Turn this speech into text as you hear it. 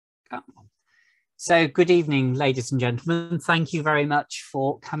Come on. So good evening, ladies and gentlemen. Thank you very much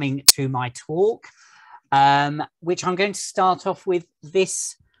for coming to my talk, which I'm going to start off with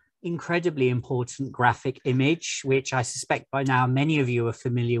this incredibly important graphic image, which I suspect by now many of you are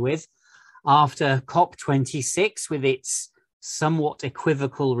familiar with. After COP26, with its somewhat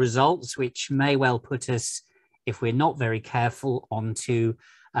equivocal results, which may well put us, if we're not very careful, onto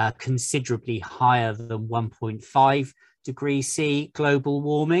considerably higher than 1.5 degrees C global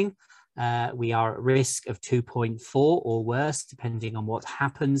warming. We are at risk of 2.4 or worse, depending on what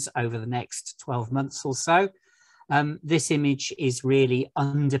happens over the next 12 months or so. This image is really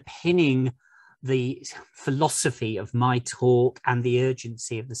underpinning the philosophy of my talk and the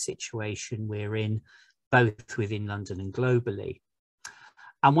urgency of the situation we're in, both within London and globally.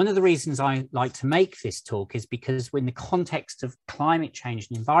 And one of the reasons I like to make this talk is because in the context of climate change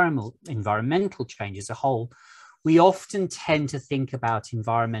and environmental change as a whole, we often tend to think about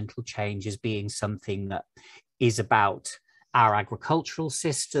environmental change as being something that is about our agricultural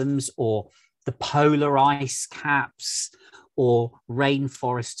systems or the polar ice caps or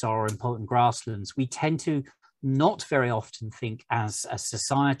rainforests or important grasslands. We tend to not very often think as a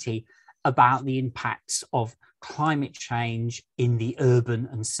society about the impacts of climate change in the urban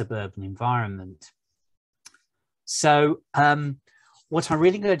and suburban environment. So what I'm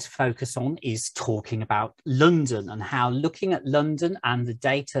really going to focus on is talking about London and how looking at London and the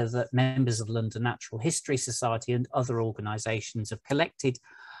data that members of the London Natural History Society and other organisations have collected,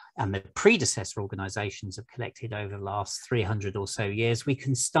 and the predecessor organisations have collected over the last 300 or so years, we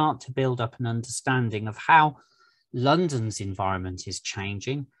can start to build up an understanding of how London's environment is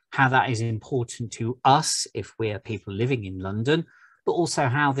changing, how that is important to us if we're people living in London, but also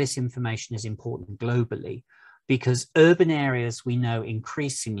how this information is important globally. Because urban areas, we know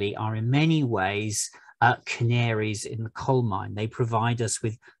increasingly, are in many ways canaries in the coal mine. They provide us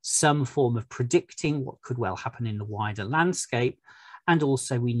with some form of predicting what could well happen in the wider landscape. And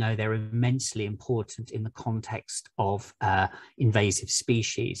also we know they're immensely important in the context of invasive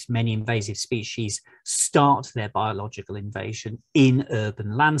species. Many invasive species start their biological invasion in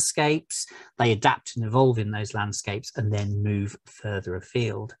urban landscapes. They adapt and evolve in those landscapes and then move further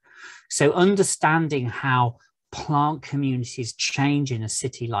afield. So understanding how plant communities change in a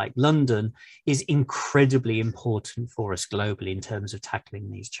city like London is incredibly important for us globally in terms of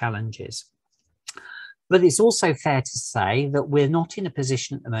tackling these challenges. But it's also fair to say that we're not in a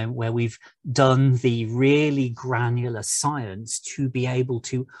position at the moment where we've done the really granular science to be able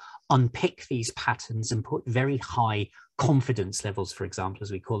to unpick these patterns and put very high confidence levels, for example,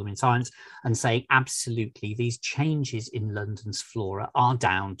 as we call them in science, and say absolutely these changes in London's flora are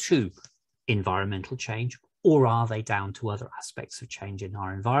down to environmental change, or are they down to other aspects of change in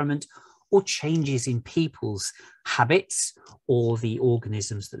our environment, or changes in people's habits or the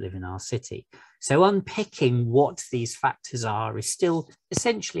organisms that live in our city. So unpicking what these factors are is still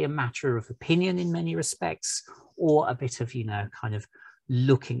essentially a matter of opinion in many respects, or a bit of, kind of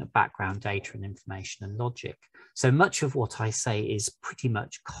looking at background data and information and logic. So much of what I say is pretty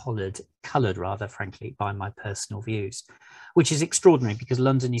much coloured rather, frankly, by my personal views, which is extraordinary because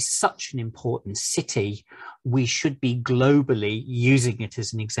London is such an important city. We should be globally using it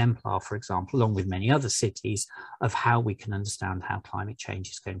as an exemplar, for example, along with many other cities, of how we can understand how climate change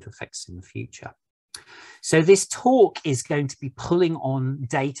is going to affect us in the future. So this talk is going to be pulling on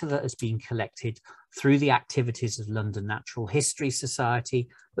data that has been collected through the activities of London Natural History Society,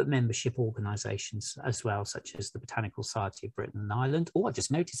 but membership organisations as well, such as the Botanical Society of Britain and Ireland. Oh, I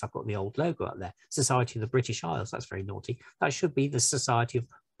just noticed I've got the old logo up there, Society of the British Isles. That's very naughty. That should be the Society of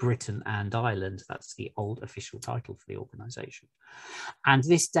Britain and Ireland. That's the old official title for the organisation. And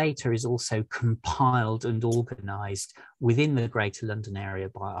this data is also compiled and organised within the Greater London area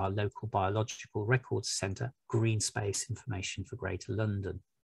by our local Biological Records Centre, Green Space Information for Greater London.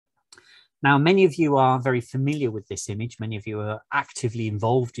 Now, many of you are very familiar with this image. Many of you are actively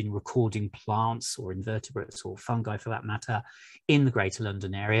involved in recording plants or invertebrates or fungi, for that matter, in the Greater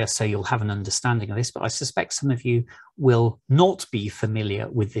London area. So you'll have an understanding of this, but I suspect some of you will not be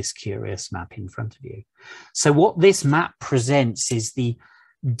familiar with this curious map in front of you. So what this map presents is the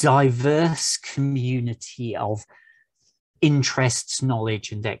diverse community of interests,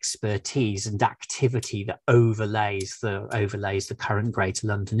 knowledge and expertise and activity that overlays the current Greater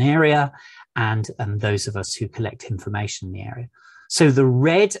London area and those of us who collect information in the area. So the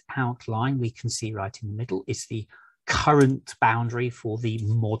red outline we can see right in the middle is the current boundary for the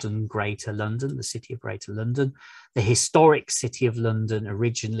modern Greater London, the City of Greater London. The historic City of London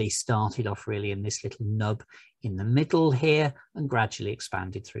originally started off really in this little nub in the middle here and gradually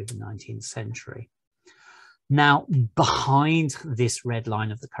expanded through the 19th century. Now, behind this red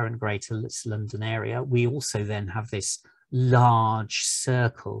line of the current Greater London area, we also then have this large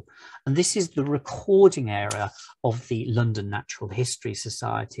circle. And this is the recording area of the London Natural History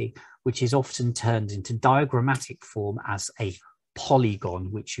Society, which is often turned into diagrammatic form as a polygon,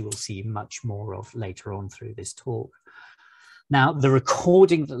 which you will see much more of later on through this talk. Now, the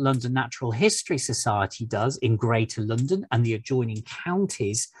recording that London Natural History Society does in Greater London and the adjoining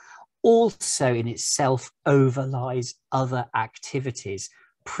counties also in itself overlies other activities,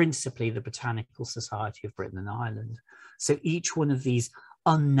 principally the Botanical Society of Britain and Ireland. So each one of these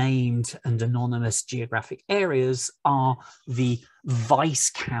unnamed and anonymous geographic areas are the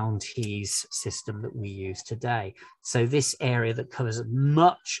vice counties system that we use today. So this area that covers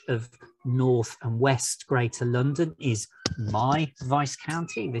much of North and West Greater London is my vice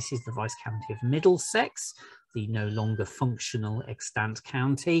county. This is the vice county of Middlesex, the no longer functional extant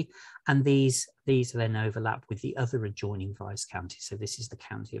county, and these then overlap with the other adjoining vice counties. So this is the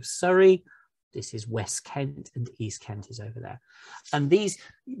county of Surrey, this is West Kent, and East Kent is over there. And these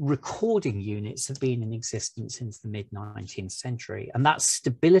recording units have been in existence since the mid-19th century. And that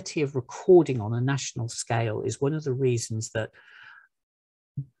stability of recording on a national scale is one of the reasons that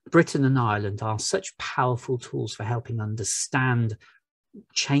Britain and Ireland are such powerful tools for helping understand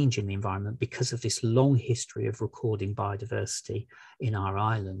change in the environment, because of this long history of recording biodiversity in our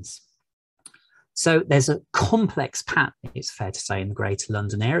islands. So there's a complex pattern, it's fair to say, in the Greater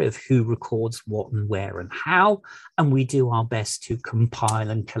London area of who records what and where and how, and we do our best to compile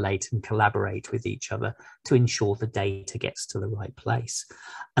and collate and collaborate with each other to ensure the data gets to the right place.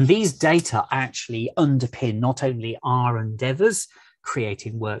 And these data actually underpin not only our endeavours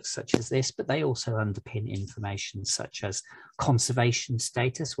creating works such as this, but they also underpin information such as conservation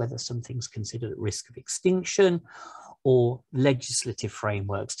status, whether something's considered at risk of extinction, or legislative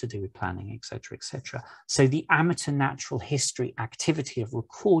frameworks to do with planning, etc., etc. So the amateur natural history activity of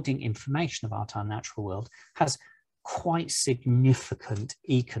recording information about our natural world has quite significant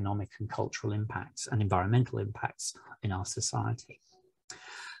economic and cultural impacts and environmental impacts in our society.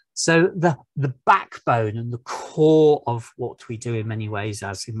 So the backbone and the core of what we do in many ways,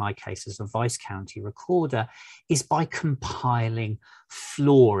 as in my case as a vice county recorder, is by compiling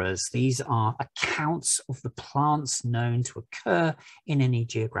floras. These are accounts of the plants known to occur in any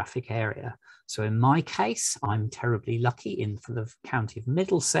geographic area. So in my case, I'm terribly lucky for the county of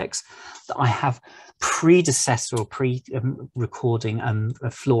Middlesex that I have predecessor or recording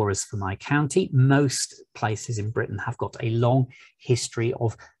floras for my county. Most places in Britain have got a long history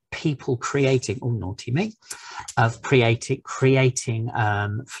of people creating, oh naughty me, of creating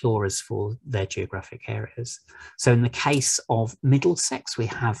floras for their geographic areas. So in the case of Middlesex, we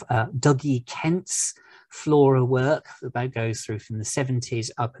have Dougie Kent's flora work that goes through from the 70s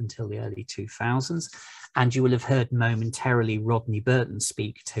up until the early 2000s. And you will have heard momentarily Rodney Burton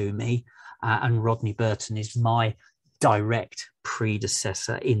speak to me. And Rodney Burton is my direct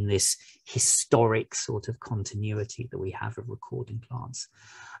predecessor in this historic sort of continuity that we have of recording plants.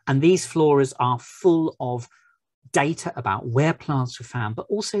 And these floras are full of data about where plants were found, but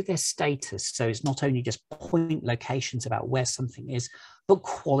also their status. So it's not only just point locations about where something is, but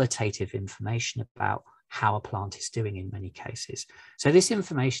qualitative information about how a plant is doing in many cases. So this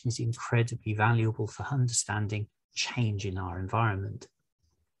information is incredibly valuable for understanding change in our environment.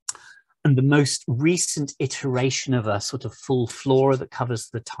 And the most recent iteration of a sort of full flora that covers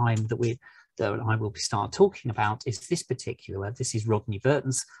the time that I will start talking about is this particular one. This is Rodney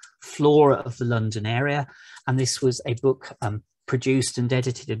Burton's Flora of the London Area. And this was a book produced and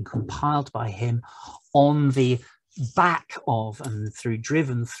edited and compiled by him on the back of and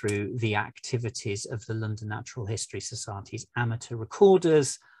driven through the activities of the London Natural History Society's amateur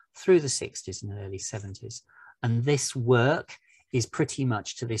recorders through the 60s and early 70s. And this work is pretty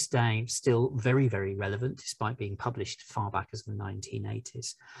much to this day still very, very relevant, despite being published far back as the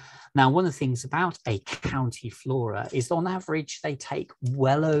 1980s. Now, one of the things about a county flora is on average, they take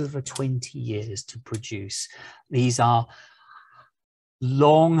well over 20 years to produce. These are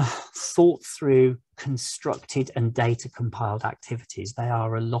long, thought through, constructed and data compiled activities. They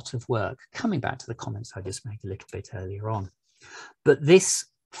are a lot of work, coming back to the comments I just made a little bit earlier on. But this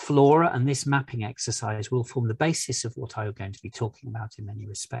flora and this mapping exercise will form the basis of what I'm going to be talking about in many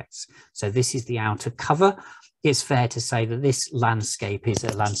respects. So this is the outer cover. It's fair to say that this landscape is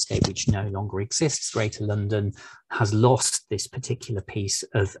a landscape which no longer exists. Greater London has lost this particular piece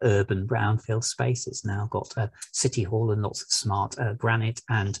of urban brownfield space. It's now got a city hall and lots of smart granite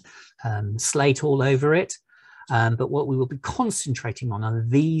and slate all over it. But what we will be concentrating on are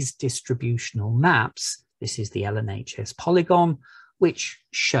these distributional maps. This is the LNHS polygon, which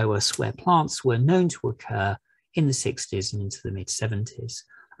show us where plants were known to occur in the 60s and into the mid 70s.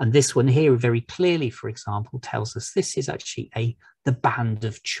 And this one here very clearly, for example, tells us this is actually the band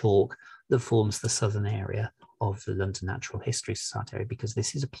of chalk that forms the southern area of the London Natural History Society area, because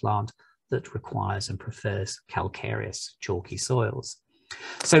this is a plant that requires and prefers calcareous, chalky soils.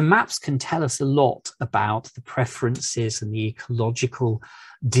 So maps can tell us a lot about the preferences and the ecological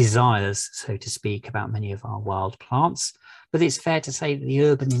desires, so to speak, about many of our wild plants. But it's fair to say that the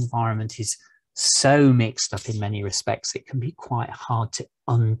urban environment is so mixed up in many respects, it can be quite hard to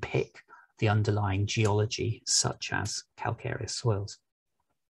unpick the underlying geology, such as calcareous soils.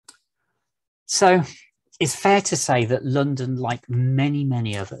 So it's fair to say that London, like many,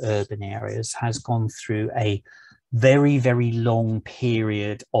 many other urban areas, has gone through a very, very long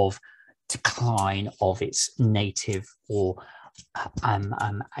period of decline of its native or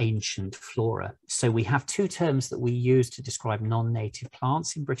ancient flora. So we have two terms that we use to describe non-native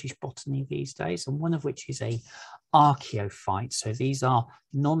plants in British botany these days, and one of which is a archaeophyte. So these are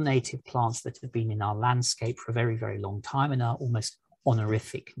non-native plants that have been in our landscape for a very, very long time and are almost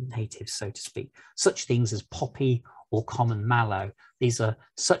honorific natives, so to speak. Such things as poppy or common mallow. These are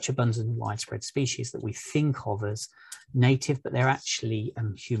such abundant and widespread species that we think of as native, but they're actually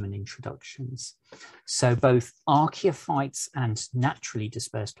human introductions. So both archaeophytes and naturally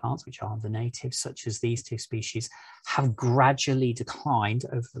dispersed plants, which are the natives, such as these two species, have gradually declined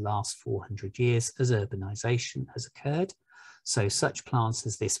over the last 400 years as urbanization has occurred. So such plants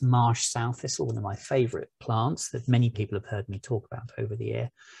as this marsh souththistle, one of my favorite plants that many people have heard me talk about over the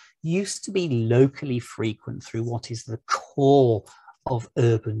year, used to be locally frequent through what is the core of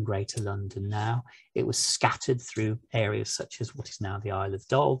urban Greater London now. It was scattered through areas such as what is now the Isle of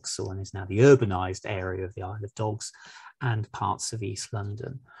Dogs, or what is now the urbanised area of the Isle of Dogs, and parts of East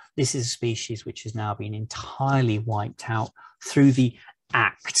London. This is a species which has now been entirely wiped out through the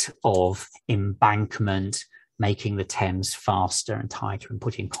act of embankment, making the Thames faster and tighter and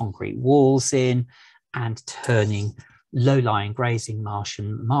putting concrete walls in and turning low-lying grazing marsh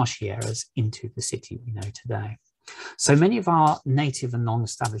and marshy areas into the city we know today. So many of our native and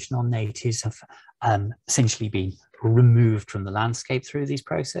long-established non-natives have essentially been removed from the landscape through these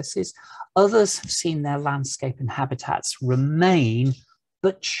processes. Others have seen their landscape and habitats remain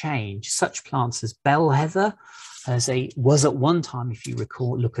but change. Such plants as bell heather was at one time, if you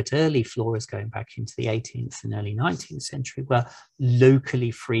recall, look at early floras going back into the 18th and early 19th century, were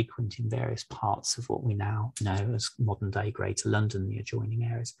locally frequent in various parts of what we now know as modern day Greater London, the adjoining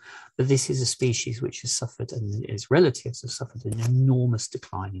areas. But this is a species which has suffered, and its relatives have suffered, an enormous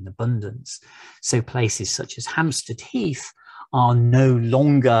decline in abundance. So places such as Hampstead Heath are no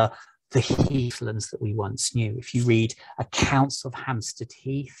longer the heathlands that we once knew. If you read accounts of Hampstead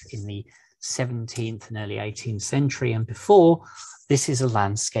Heath in the 17th and early 18th century and before, this is a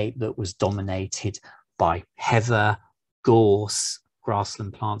landscape that was dominated by heather, gorse,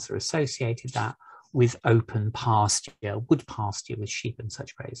 grassland plants are associated that with open pasture, wood pasture with sheep and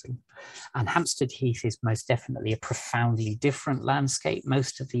such grazing. And Hampstead Heath is most definitely a profoundly different landscape.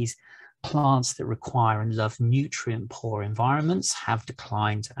 Most of these plants that require and love nutrient poor environments have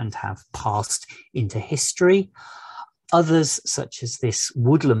declined and have passed into history. Others, such as this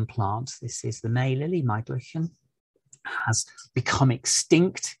woodland plant, this is the May lily, Maiglöckchen, has become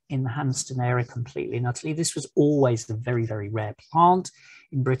extinct in the Hampstead area completely and utterly. This was always a very, very rare plant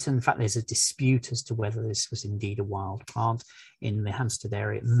in Britain. In fact, there's a dispute as to whether this was indeed a wild plant in the Hampstead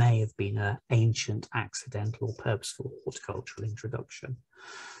area. It may have been an ancient, accidental, or purposeful horticultural introduction.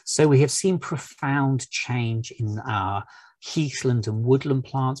 So we have seen profound change in our heathland and woodland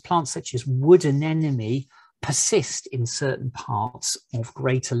plants. Plants such as wood anemone persist in certain parts of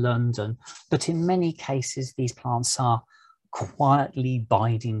Greater London, but in many cases these plants are quietly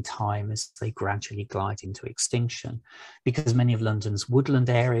biding time as they gradually glide into extinction, because many of London's woodland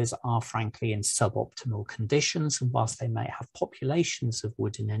areas are frankly in suboptimal conditions, and whilst they may have populations of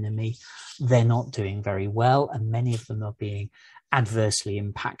wood anemone, they're not doing very well, and many of them are being adversely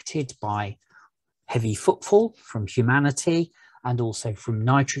impacted by heavy footfall from humanity and also from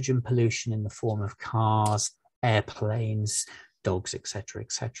nitrogen pollution in the form of cars, airplanes, dogs, etc.,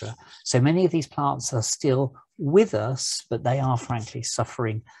 etc. So many of these plants are still with us, but they are frankly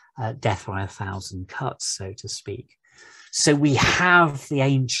suffering death by 1,000 cuts, so to speak. So we have the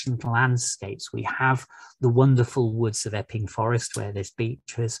ancient landscapes, we have the wonderful woods of Epping Forest where there's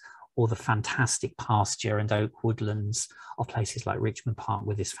beeches, or the fantastic pasture and oak woodlands of places like Richmond Park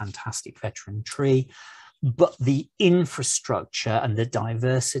with this fantastic veteran tree. But the infrastructure and the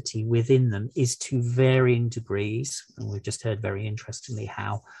diversity within them is to varying degrees. And we've just heard very interestingly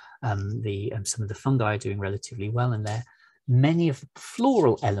how some of the fungi are doing relatively well in there. many of the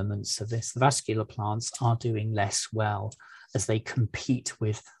floral elements of this, the vascular plants, are doing less well as they compete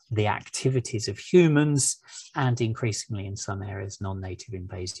with the activities of humans and increasingly in some areas non-native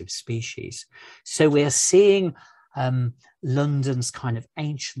invasive species. So we're seeing London's kind of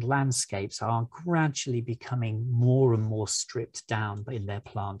ancient landscapes are gradually becoming more and more stripped down in their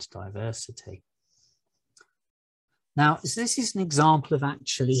plant diversity. Now, this is an example of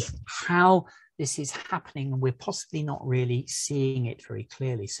actually how this is happening, and we're possibly not really seeing it very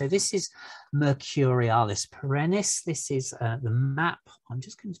clearly. So this is Mercurialis perennis. This is the map. I'm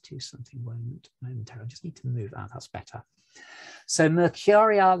just going to do something momentarily. I just need to move. Oh, that's better. So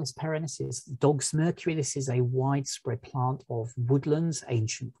Mercurialis perennis is dog's mercury. This is a widespread plant of woodlands,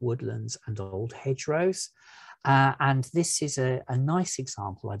 ancient woodlands and old hedgerows. And this is a nice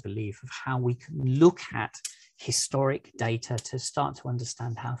example, I believe, of how we can look at historic data to start to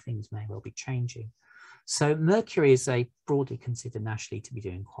understand how things may well be changing. So mercury is broadly considered nationally to be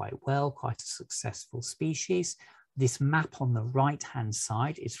doing quite well, quite a successful species. This map on the right-hand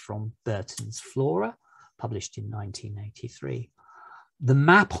side is from Burton's Flora, published in 1983. The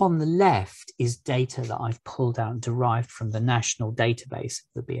map on the left is data that I've pulled out and derived from the national database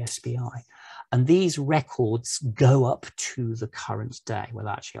of the BSBI. And these records go up to the current day, well,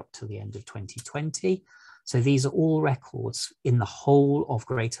 actually up to the end of 2020. So these are all records in the whole of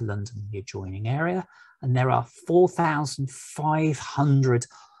Greater London and the adjoining area. And there are 4,500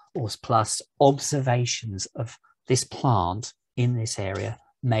 or plus observations of this plant in this area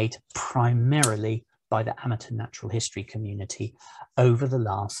made primarily by the amateur natural history community over the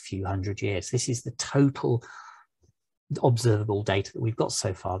last few hundred years. This is the total observable data that we've got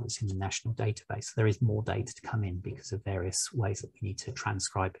so far that's in the national database. There is more data to come in because of various ways that we need to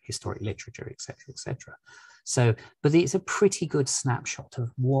transcribe historic literature, etc., etc. So, but it's a pretty good snapshot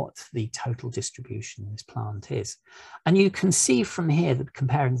of what the total distribution of this plant is. And you can see from here that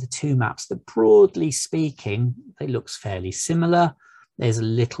comparing the two maps that broadly speaking, it looks fairly similar. There's a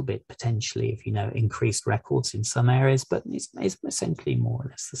little bit potentially of, increased records in some areas, but it's essentially more or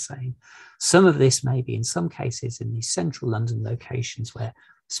less the same. Some of this may be in some cases in these central London locations where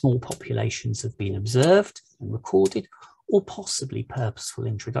small populations have been observed and recorded, or possibly purposeful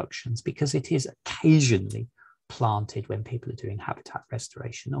introductions, because it is occasionally planted when people are doing habitat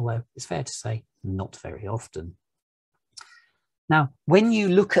restoration, although it's fair to say not very often. Now, when you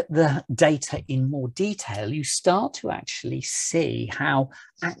look at the data in more detail, you start to actually see how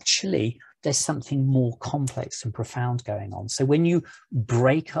actually there's something more complex and profound going on. So when you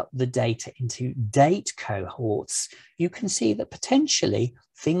break up the data into date cohorts, you can see that potentially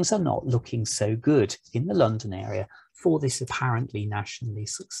things are not looking so good in the London area for this apparently nationally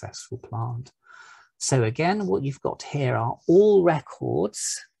successful plant. So again, what you've got here are all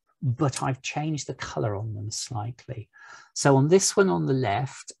records, but I've changed the color on them slightly. So on this one on the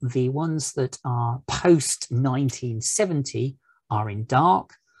left, the ones that are post 1970 are in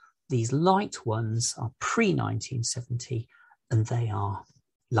dark. These light ones are pre-1970 and they are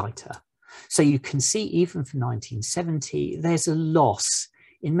lighter. So you can see even for 1970, there's a loss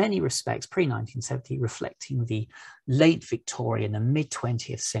in many respects, pre-1970, reflecting the late Victorian and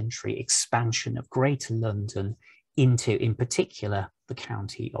mid-20th century expansion of Greater London into, in particular, the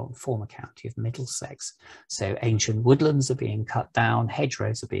county or former county of Middlesex. So ancient woodlands are being cut down,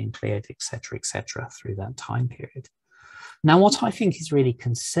 hedgerows are being cleared, etc., through that time period. Now, what I think is really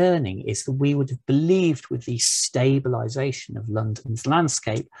concerning is that we would have believed with the stabilisation of London's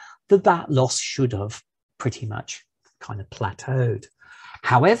landscape that that loss should have pretty much kind of plateaued.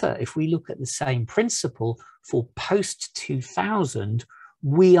 However, if we look at the same principle for post-2000,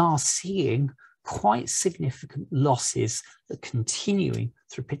 we are seeing quite significant losses that are continuing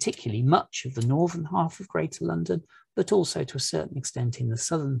through particularly much of the northern half of Greater London, but also to a certain extent in the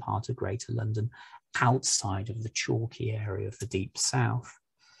southern part of Greater London, outside of the chalky area of the deep south.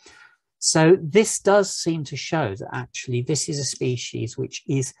 So this does seem to show that actually this is a species which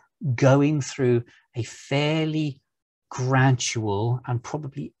is going through a fairly gradual and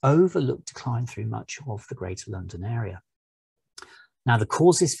probably overlooked decline through much of the Greater London area. Now, the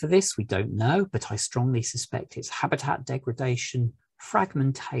causes for this, we don't know, but I strongly suspect it's habitat degradation,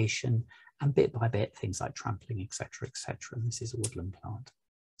 fragmentation, and bit by bit, things like trampling, etc., and this is a woodland plant.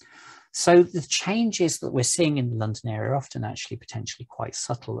 So the changes that we're seeing in the London area are often actually potentially quite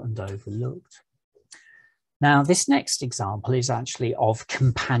subtle and overlooked. Now, this next example is actually of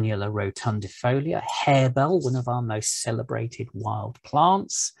Campanula rotundifolia, harebell, one of our most celebrated wild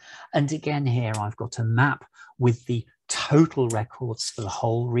plants. And again, here I've got a map with the total records for the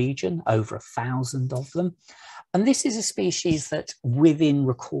whole region, over 1,000 of them. And this is a species that within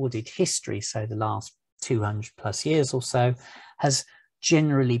recorded history, so the last 200 plus years or so, has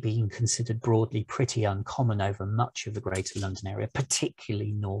generally been considered broadly pretty uncommon over much of the Greater London area,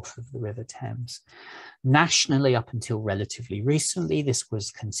 particularly north of the River Thames. Nationally, up until relatively recently, this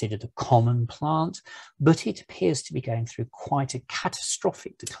was considered a common plant, but it appears to be going through quite a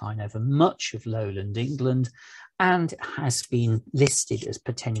catastrophic decline over much of lowland England, and has been listed as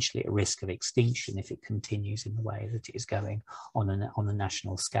potentially at risk of extinction if it continues in the way that it is going on a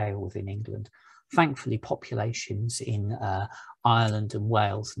national scale within England. Thankfully, populations in Ireland and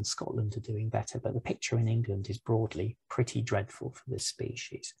Wales and Scotland are doing better, but the picture in England is broadly pretty dreadful for this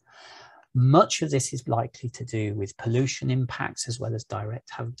species. Much of this is likely to do with pollution impacts as well as direct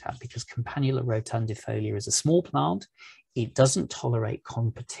habitat, because Campanula rotundifolia is a small plant. It doesn't tolerate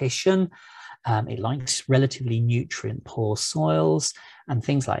competition. It likes relatively nutrient-poor soils, and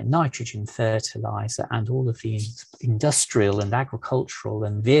things like nitrogen fertilizer and all of the industrial and agricultural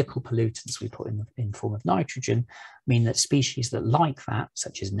and vehicle pollutants we put in form of nitrogen mean that species that like that,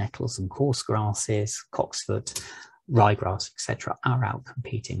 such as nettles and coarse grasses, cocksfoot, ryegrass, etc., are out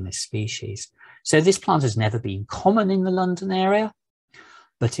competing this species. So this plant has never been common in the London area.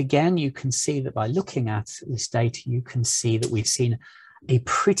 But again, you can see that by looking at this data, you can see that we've seen a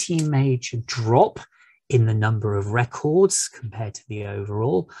pretty major drop in the number of records compared to the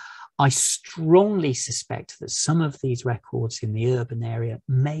overall. I strongly suspect that some of these records in the urban area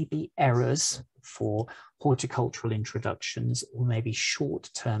may be errors for horticultural introductions, or maybe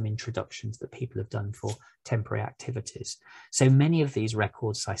short-term introductions that people have done for temporary activities. So many of these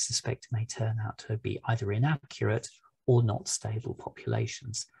records, I suspect, may turn out to be either inaccurate or not stable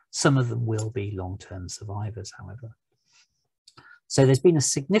populations. Some of them will be long-term survivors, however. So there's been a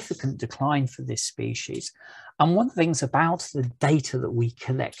significant decline for this species. And one of the things about the data that we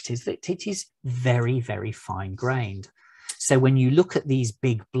collect is that it is very, very fine-grained. So when you look at these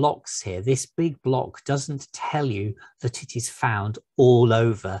big blocks here, this big block doesn't tell you that it is found all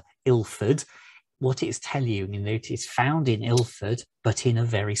over Ilford. What it's telling you is that it is found in Ilford, but in a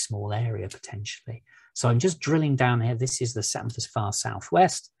very small area potentially. So I'm just drilling down here. This is the far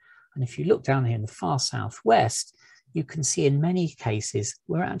southwest. And if you look down here in the far southwest, you can see in many cases,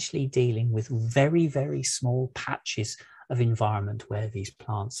 we're actually dealing with very, very small patches of environment where these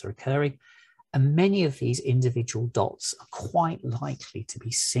plants are occurring. And many of these individual dots are quite likely to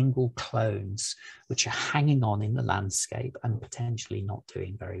be single clones, which are hanging on in the landscape and potentially not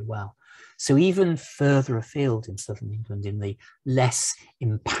doing very well. So even further afield in southern England, in the less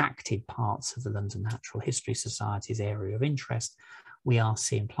impacted parts of the London Natural History Society's area of interest, we are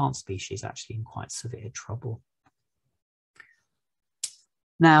seeing plant species actually in quite severe trouble.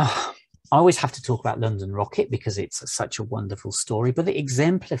 Now, I always have to talk about London Rocket because it's such a wonderful story, but it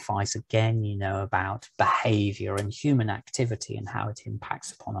exemplifies again, you know, about behaviour and human activity and how it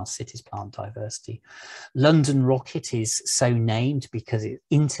impacts upon our city's plant diversity. London Rocket is so named because it's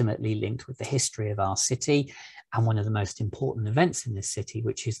intimately linked with the history of our city and one of the most important events in this city,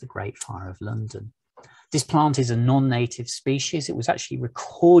 which is the Great Fire of London. This plant is a non-native species. It was actually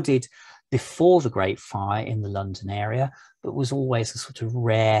recorded before the Great Fire in the London area, but was always a sort of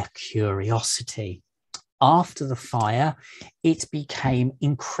rare curiosity. After the fire, it became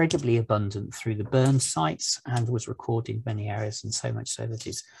incredibly abundant through the burn sites and was recorded in many areas, and so much so that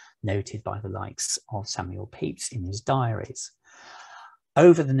it's noted by the likes of Samuel Pepys in his diaries.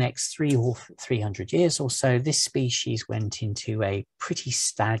 Over the next 300 years or so, this species went into a pretty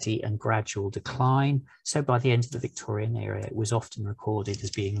steady and gradual decline. So by the end of the Victorian era, it was often recorded as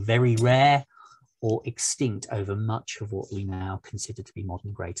being very rare or extinct over much of what we now consider to be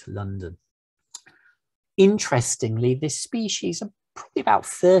modern Greater London. Interestingly, this species, probably about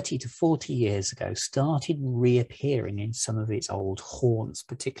 30 to 40 years ago, started reappearing in some of its old haunts,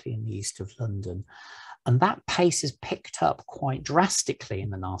 particularly in the east of London. And that pace has picked up quite drastically in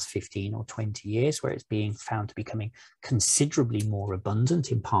the last 15 or 20 years, where it's being found to be becoming considerably more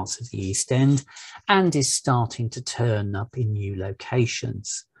abundant in parts of the East End and is starting to turn up in new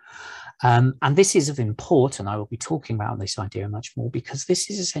locations. And this is of import, and I will be talking about this idea much more, because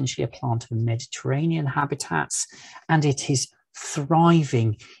this is essentially a plant of Mediterranean habitats, and it is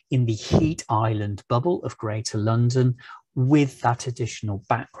thriving in the heat island bubble of Greater London, with that additional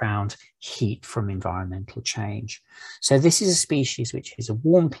background heat from environmental change. So this is a species which is a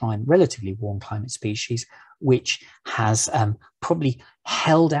warm climate, relatively warm climate species, which has probably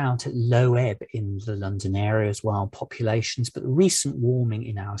held out at low ebb in the London area as well, populations, but the recent warming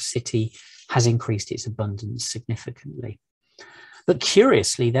in our city has increased its abundance significantly. But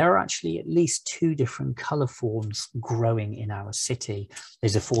curiously, there are actually at least two different colour forms growing in our city.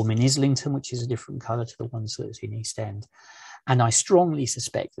 There's a form in Islington, which is a different colour to the ones that is in East End. And I strongly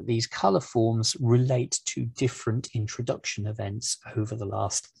suspect that these colour forms relate to different introduction events over the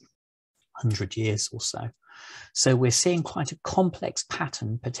last 100 years or so. So we're seeing quite a complex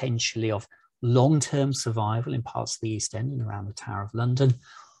pattern potentially of long-term survival in parts of the East End and around the Tower of London,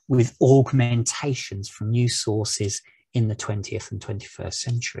 with augmentations from new sources in the 20th and 21st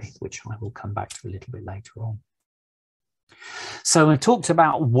century, which I will come back to a little bit later on. So I talked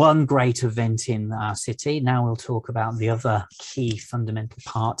about one great event in our city. Now we'll talk about the other key fundamental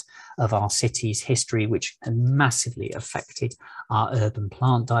part of our city's history, which massively affected our urban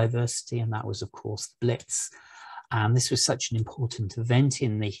plant diversity, and that was, of course, the Blitz. And this was such an important event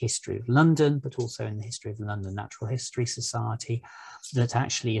in the history of London, but also in the history of the London Natural History Society, that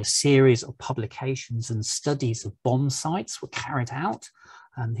actually a series of publications and studies of bomb sites were carried out.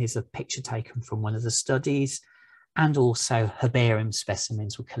 And here's a picture taken from one of the studies. And also herbarium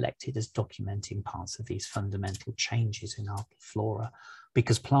specimens were collected as documenting parts of these fundamental changes in our flora,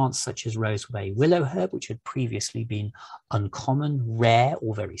 because plants such as Rosebay willow herb, which had previously been uncommon, rare,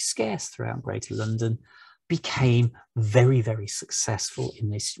 or very scarce throughout Greater London, became very, very successful in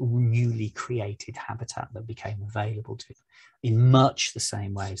this newly created habitat that became available to it, in much the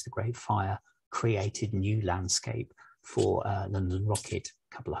same way as the Great Fire created new landscape for London Rocket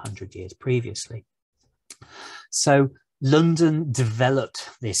a couple of 100 years previously. So London developed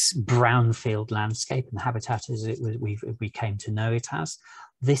this brownfield landscape and habitat as we came to know it as.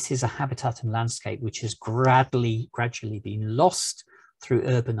 This is a habitat and landscape which has gradually been lost through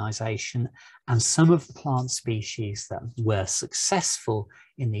urbanization, and some of the plant species that were successful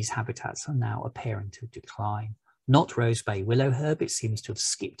in these habitats are now appearing to decline. Not Rosebay willow herb, it seems to have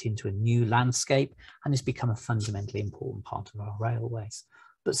skipped into a new landscape and has become a fundamentally important part of our railways.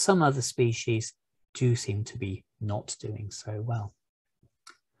 But some other species do seem to be not doing so well.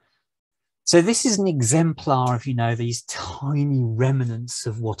 So this is an exemplar of, these tiny remnants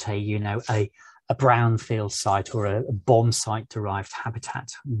of what a brownfield site or a bomb site derived habitat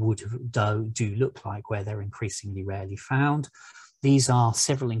would do look like, where they're increasingly rarely found. These are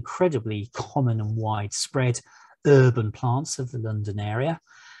several incredibly common and widespread urban plants of the London area,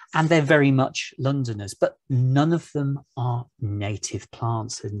 and they're very much Londoners, but none of them are native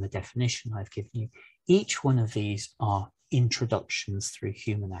plants in the definition I've given you. Each one of these are introductions through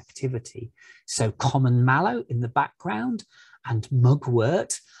human activity. So common mallow in the background and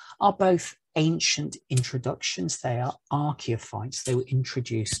mugwort are both ancient introductions. They are archaeophytes. They were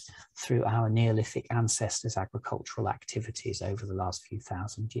introduced through our Neolithic ancestors' agricultural activities over the last few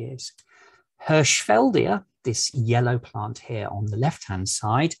thousand years. Hirschfeldia, this yellow plant here on the left-hand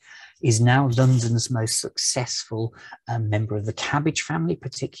side, is now London's most successful member of the cabbage family,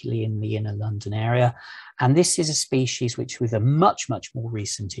 particularly in the inner London area. And this is a species which, with a much, much more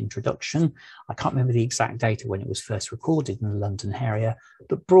recent introduction, I can't remember the exact data when it was first recorded in the London area,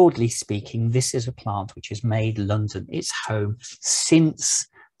 but broadly speaking, this is a plant which has made London its home since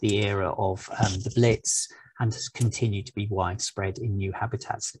the era of the Blitz, and has continued to be widespread in new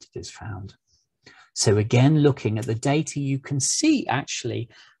habitats that it has found. So again, looking at the data, you can see actually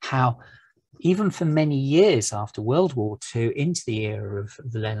how even for many years after World War II, into the era of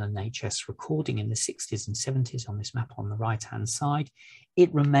the LNHS recording in the 60s and 70s on this map on the right-hand side,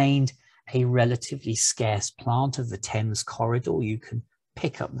 it remained a relatively scarce plant of the Thames corridor. You can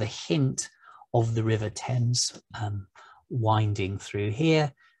pick up the hint of the River Thames winding through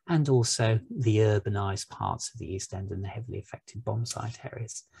here, and also the urbanised parts of the East End and the heavily affected bomb site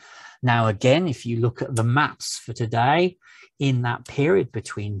areas. Now, again, if you look at the maps for today, in that period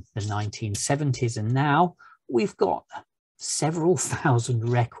between the 1970s and now, we've got several thousand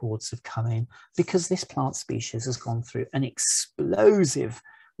records have come in, because this plant species has gone through an explosive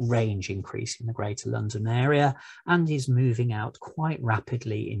range increase in the Greater London area and is moving out quite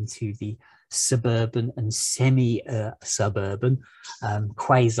rapidly into the suburban and semi-suburban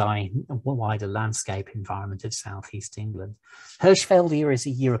quasi-wider landscape environment of southeast England. Hirschfeldia is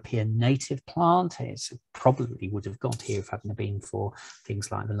a European native plant. It probably would have got here if it hadn't been for things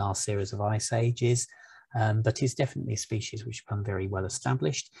like the last series of ice ages, but is definitely a species which has become very well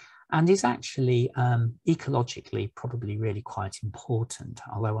established and is actually ecologically probably really quite important,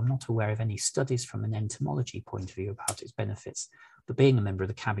 although I'm not aware of any studies from an entomology point of view about its benefits. But being a member of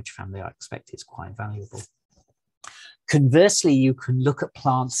the cabbage family, I expect it's quite valuable. Conversely, you can look at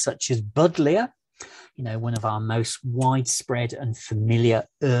plants such as buddleia, one of our most widespread and familiar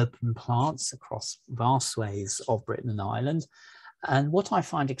urban plants across vast swathes of Britain and Ireland. And what I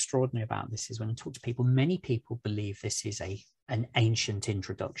find extraordinary about this is when I talk to people, many people believe this is an ancient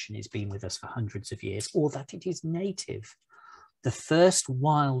introduction, it's been with us for hundreds of years, or that it is native. The first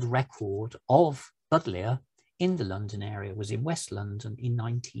wild record of buddleia in the London area was in West London in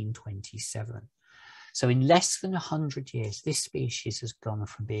 1927. So in less than 100 years, this species has gone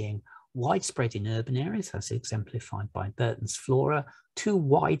from being widespread in urban areas, as exemplified by Burton's flora, to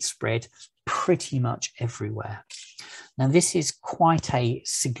widespread pretty much everywhere. Now, this is quite a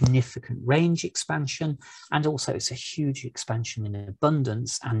significant range expansion, and also it's a huge expansion in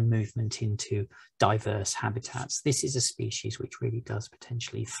abundance and movement into diverse habitats. This is a species which really does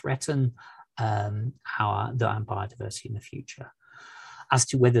potentially threaten our biodiversity in the future. As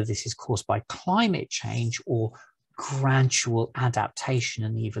to whether this is caused by climate change or gradual adaptation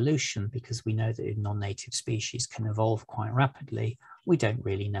and evolution, because we know that non-native species can evolve quite rapidly, we don't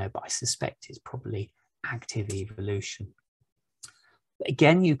really know, but I suspect it's probably active evolution. But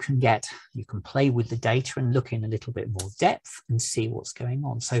again, you can play with the data and look in a little bit more depth and see what's going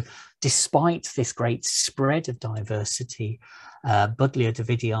on. So despite this great spread of diversity, Buddleia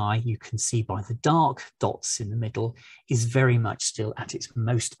davidii, you can see by the dark dots in the middle, is very much still at its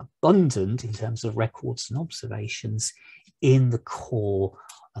most abundant in terms of records and observations in the core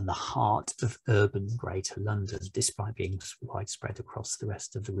and the heart of urban Greater London, despite being widespread across the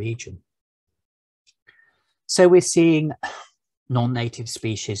rest of the region. So we're seeing non-native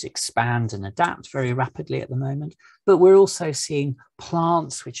species expand and adapt very rapidly at the moment, but we're also seeing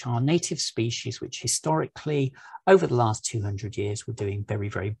plants which are native species, which historically over the last 200 years were doing very,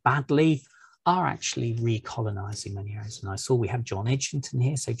 very badly, are actually recolonizing many areas. And I saw we have John Edgington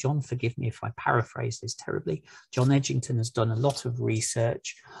here. So John, forgive me if I paraphrase this terribly. John Edgington has done a lot of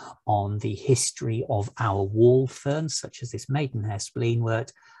research on the history of our wall ferns, such as this maidenhair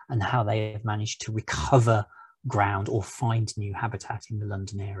spleenwort, and how they have managed to recover ground or find new habitat in the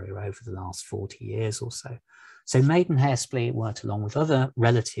London area over the last 40 years or so. So maidenhair spleenwort, along with other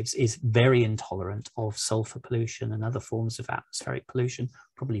relatives, is very intolerant of sulfur pollution and other forms of atmospheric pollution,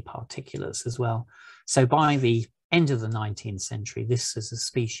 probably particulates as well. So by the end of the 19th century, this as a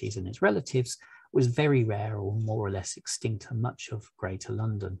species and its relatives was very rare or more or less extinct in much of Greater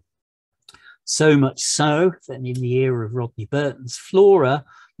London. So much so that in the era of Rodney Burton's flora,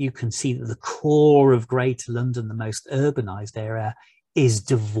 you can see that the core of Greater London, the most urbanized area, is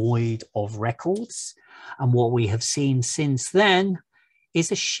devoid of records. And what we have seen since then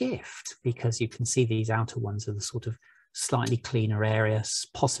is a shift, because you can see these outer ones are the sort of slightly cleaner areas,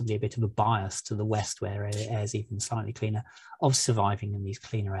 possibly a bit of a bias to the west where air is even slightly cleaner, of surviving in these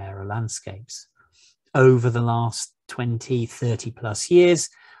cleaner area landscapes. Over the last 20, 30 plus years,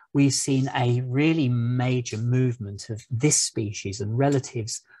 we've seen a really major movement of this species and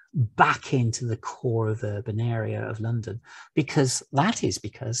relatives back into the core of urban area of London, because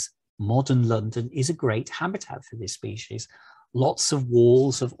modern London is a great habitat for this species. Lots of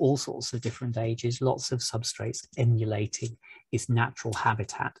walls of all sorts of different ages, lots of substrates emulating its natural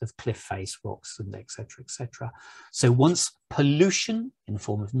habitat of cliff face rocks and etc., etc. So once pollution in the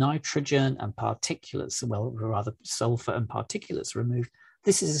form of nitrogen and particulates, well, rather sulfur and particulates removed,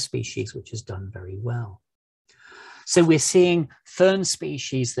 this is a species which has done very well. So we're seeing fern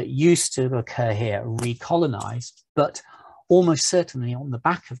species that used to occur here recolonize, but almost certainly on the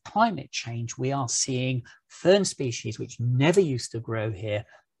back of climate change, we are seeing fern species which never used to grow here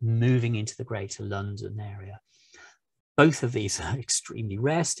moving into the Greater London area. Both of these are extremely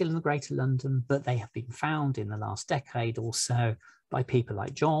rare still in the Greater London, but they have been found in the last decade or so by people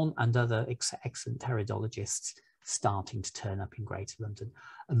like John and other excellent pteridologists starting to turn up in Greater London.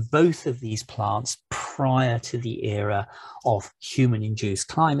 And both of these plants, prior to the era of human-induced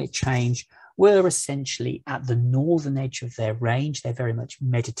climate change, were essentially at the northern edge of their range. They're very much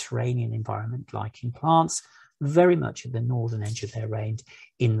Mediterranean environment-liking plants, very much at the northern edge of their range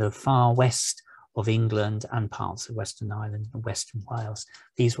in the far west of England and parts of Western Ireland and Western Wales.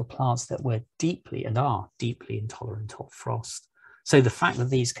 These were plants that were deeply and are deeply intolerant of frost. So the fact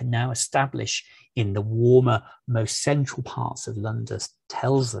that these can now establish in the warmer, most central parts of London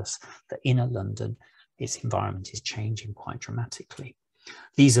tells us that inner London, its environment is changing quite dramatically.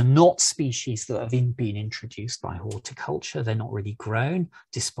 These are not species that have been introduced by horticulture. They're not really grown,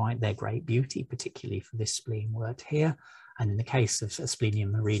 despite their great beauty, particularly for this spleenwort here. And in the case of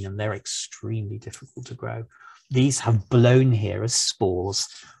Asplenium marinum, they're extremely difficult to grow. These have blown here as spores,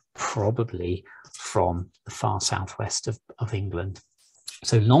 probably from the far southwest of England.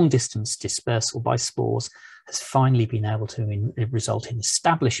 So long distance dispersal by spores has finally been able to result in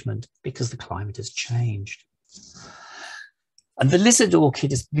establishment because the climate has changed. And the lizard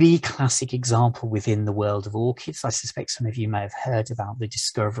orchid is the classic example within the world of orchids. I suspect some of you may have heard about the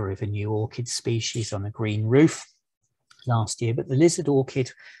discovery of a new orchid species on a green roof. last year, but the lizard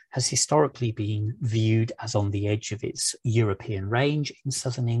orchid has historically been viewed as on the edge of its European range in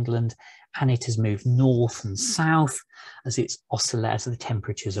southern England, and it has moved north and south as the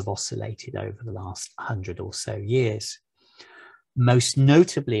temperatures have oscillated over the last 100 or so years. Most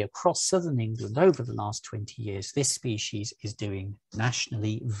notably across southern England over the last 20 years, this species is doing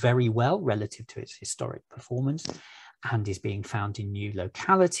nationally very well relative to its historic performance and is being found in new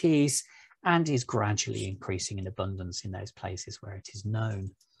localities and is gradually increasing in abundance in those places where it is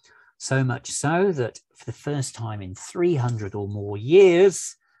known. So much so that for the first time in 300 or more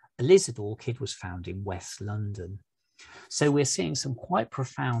years, a lizard orchid was found in West London. So we're seeing some quite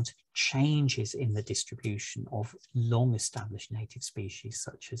profound changes in the distribution of long-established native species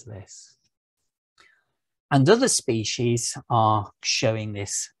such as this. And other species are showing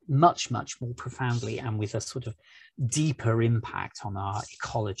this much, much more profoundly and with a sort of deeper impact on our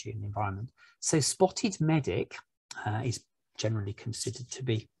ecology and environment. So spotted medic is generally considered to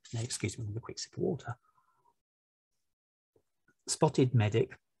be, excuse me, with a quick sip of water. Spotted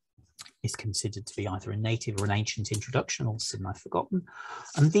medic is considered to be either a native or an ancient introduction, or something I've forgotten.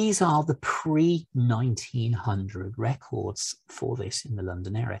 And these are the pre-1900 records for this in the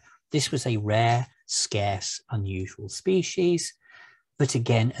London area. This was a rare, scarce, unusual species. But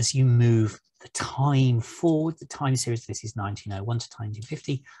again, as you move the time forward, the time series, this is 1901 to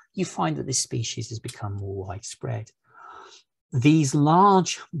 1950, you find that this species has become more widespread. These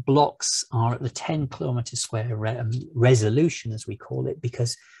large blocks are at the 10-kilometre square resolution, as we call it,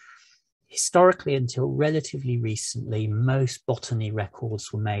 because historically, until relatively recently, most botany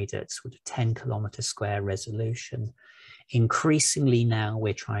records were made at sort of 10-kilometre square resolution. Increasingly now,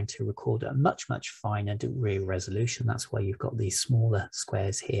 we're trying to record at a much, much finer degree of resolution. That's why you've got these smaller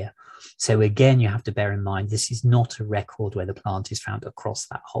squares here. So again, you have to bear in mind, this is not a record where the plant is found across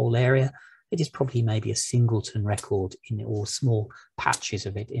that whole area. It is probably maybe a singleton record in or small patches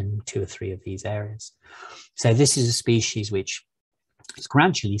of it in 2 or 3 of these areas. So this is a species which is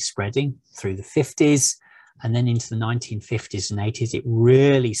gradually spreading through the 50s, and then into the 1950s and 80s, it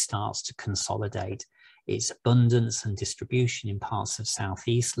really starts to consolidate its abundance and distribution in parts of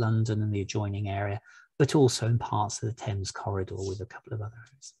southeast London and the adjoining area, but also in parts of the Thames corridor with a couple of other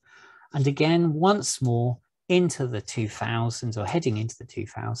areas. And again, once more into the 2000s, or heading into the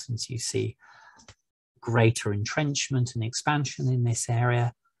 2000s, you see greater entrenchment and expansion in this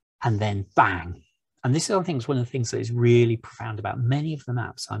area, and then bang. And this, I think, is one of the things that is really profound about many of the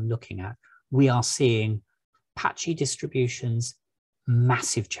maps I'm looking at. We are seeing patchy distributions,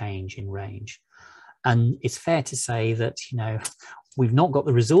 massive change in range. And it's fair to say that, you know, we've not got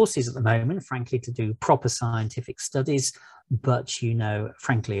the resources at the moment, frankly, to do proper scientific studies, but, you know,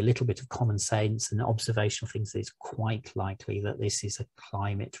 frankly, a little bit of common sense and observational things, it's quite likely that this is a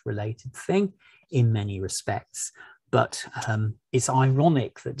climate-related thing in many respects. But it's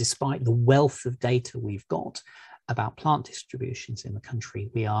ironic that despite the wealth of data we've got about plant distributions in the country,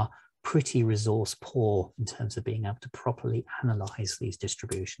 we are pretty resource poor in terms of being able to properly analyse these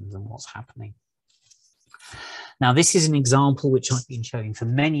distributions and what's happening. Now, this is an example which I've been showing for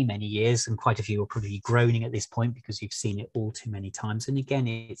many, many years, and quite a few are probably groaning at this point because you've seen it all too many times. And again,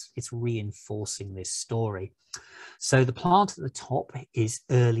 it's reinforcing this story. So the plant at the top is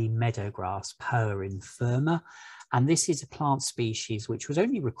early meadowgrass, Poa infirma. And this is a plant species which was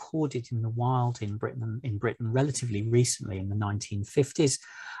only recorded in the wild in Britain relatively recently in the 1950s,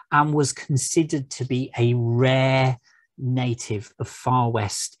 and was considered to be a rare native of far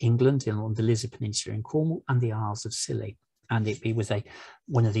west England on the Lizard Peninsula in Cornwall and the Isles of Scilly. And it was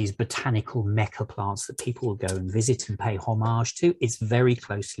one of these botanical mecca plants that people will go and visit and pay homage to. It's very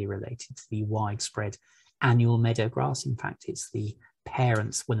closely related to the widespread annual meadowgrass. In fact, it's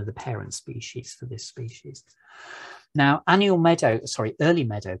one of the parent species for this species. Now, early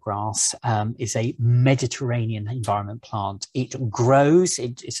meadowgrass is a Mediterranean environment plant. It grows,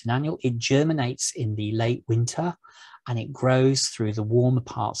 it's an annual, it germinates in the late winter, and it grows through the warmer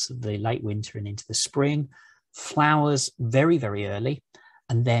parts of the late winter and into the spring, flowers very, very early.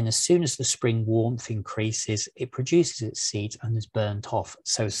 And then as soon as the spring warmth increases, it produces its seeds and is burnt off.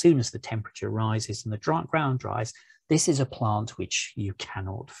 So as soon as the temperature rises and the ground dries, this is a plant which you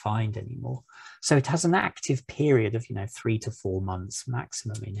cannot find anymore. So it has an active period of, 3 to 4 months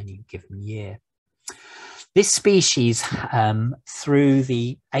maximum in any given year. This species, through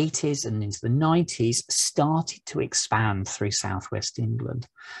the 80s and into the 90s, started to expand through southwest England.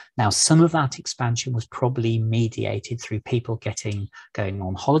 Now, some of that expansion was probably mediated through people going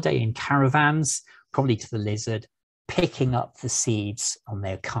on holiday in caravans, probably to the lizard, picking up the seeds on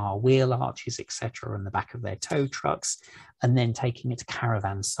their car wheel arches, etc., on the back of their tow trucks, and then taking it to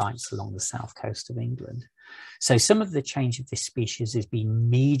caravan sites along the south coast of England. So some of the change of this species is being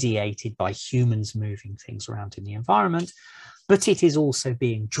mediated by humans moving things around in the environment, but it is also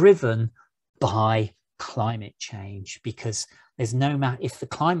being driven by climate change, because there's no matter if the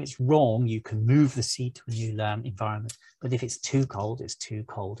climate's wrong, you can move the seed to a new environment, but if it's too cold,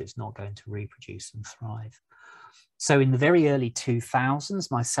 it's not going to reproduce and thrive. So in the very early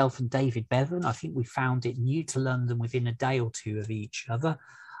 2000s, myself and David Bevan, I think we found it new to London within a day or two of each other,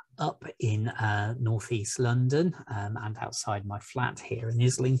 up in northeast London and outside my flat here in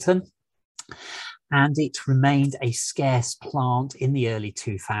Islington. And it remained a scarce plant in the early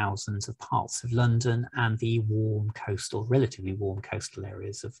 2000s of parts of London and the warm coastal, relatively warm coastal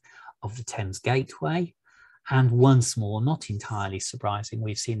areas of the Thames Gateway. And once more, not entirely surprising,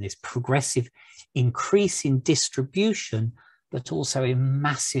 we've seen this progressive increase in distribution, but also a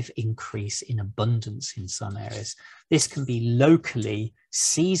massive increase in abundance in some areas. This can be locally,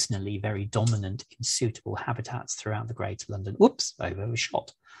 seasonally very dominant in suitable habitats throughout the Greater London,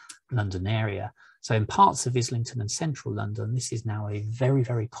 overshot London area. So in parts of Islington and central London, this is now a very,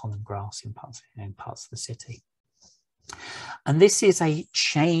 very common grass in parts of the city. And this is a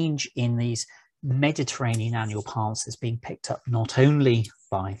change in these Mediterranean annual plants that's being picked up not only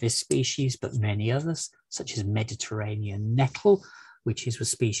by this species, but many others, such as Mediterranean nettle, which is a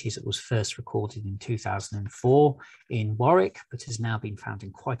species that was first recorded in 2004 in Warwick, but has now been found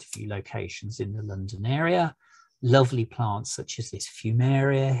in quite a few locations in the London area. Lovely plants such as this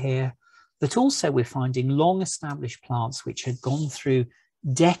fumaria here, but also we're finding long-established plants which had gone through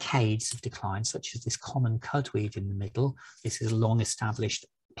decades of decline, such as this common cudweed in the middle. This is a long-established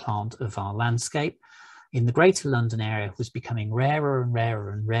plant of our landscape. In the Greater London area, was becoming rarer and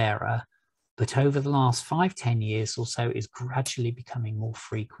rarer and rarer, but over the last 5-10 years or so is gradually becoming more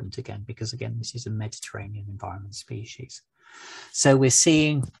frequent again, because again, this is a Mediterranean environment species. So we're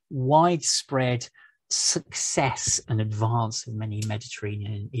seeing widespread success and advance of many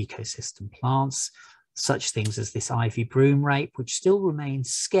Mediterranean ecosystem plants, such things as this ivy broom rape, which still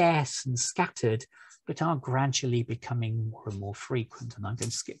remains scarce and scattered, but are gradually becoming more and more frequent. And I'm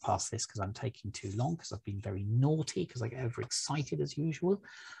going to skip past this because I'm taking too long, because I've been very naughty, because I get overexcited as usual.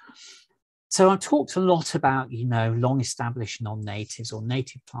 So I've talked a lot about, you know, long-established non-natives or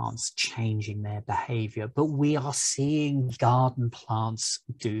native plants changing their behaviour, but we are seeing garden plants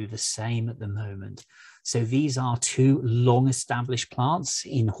do the same at the moment. So these are two long-established plants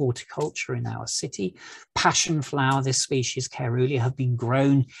in horticulture in our city. Passion flower, this species, Caerulea, have been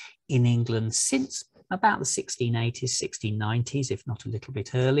grown in England since about the 1680s, 1690s, if not a little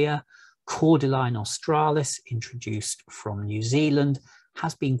bit earlier. Cordyline australis, introduced from New Zealand,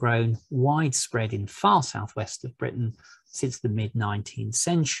 has been grown widespread in far southwest of Britain since the mid-19th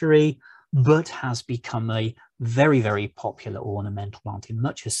century, but has become a very, very popular ornamental plant in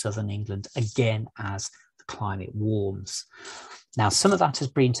much of southern England, again, as the climate warms. Now, some of that has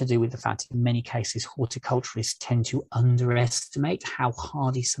been to do with the fact in many cases, horticulturists tend to underestimate how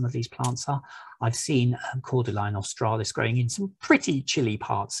hardy some of these plants are. I've seen Cordyline australis growing in some pretty chilly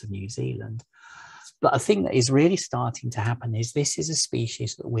parts of New Zealand. But a thing that is really starting to happen is this is a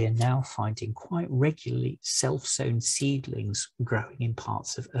species that we're now finding quite regularly self-sown seedlings growing in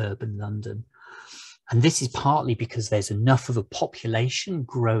parts of urban London. And this is partly because there's enough of a population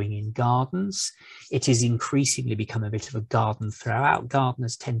growing in gardens. It has increasingly become a bit of a garden throwout.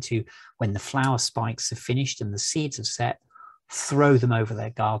 Gardeners tend to, when the flower spikes are finished and the seeds have set, throw them over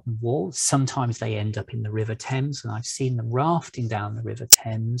their garden wall. Sometimes they end up in the River Thames, and I've seen them rafting down the River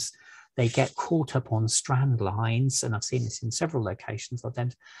Thames. They get caught up on strand lines, and I've seen this in several locations of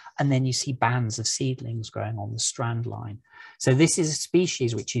them, and then you see bands of seedlings growing on the strand line. So this is a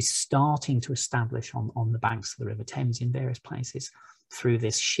species which is starting to establish on the banks of the River Thames in various places through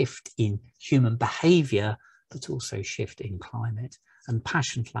this shift in human behaviour, but also shift in climate. And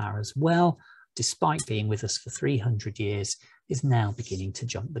passion flower as well, despite being with us for 300 years, is now beginning to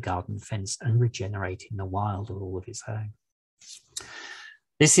jump the garden fence and regenerate in the wild all of its own.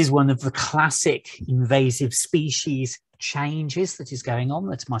 This is one of the classic invasive species changes that is going on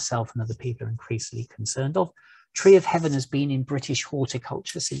that myself and other people are increasingly concerned of. Tree of Heaven has been in British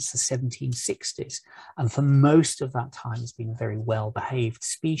horticulture since the 1760s, and for most of that time has been a very well-behaved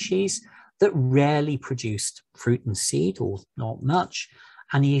species that rarely produced fruit and seed, or not much,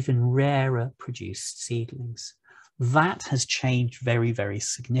 and even rarer produced seedlings. That has changed very, very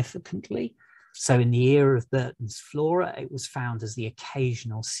significantly. So in the era of Burton's Flora, it was found as the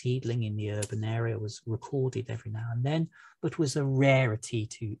occasional seedling in the urban area, was recorded every now and then, but was a rarity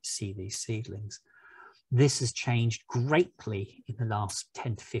to see these seedlings. This has changed greatly in the last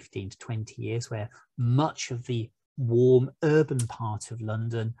 10 to 15 to 20 years, where much of the warm urban part of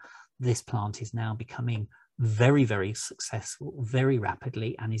London, this plant is now becoming very, very successful very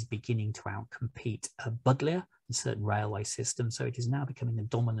rapidly and is beginning to outcompete buddleia in certain railway systems. So it is now becoming a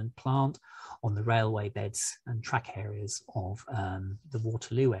dominant plant on the railway beds and track areas of the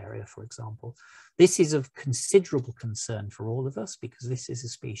Waterloo area, for example. This is of considerable concern for all of us because this is a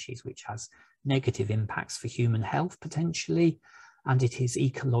species which has negative impacts for human health potentially, and it is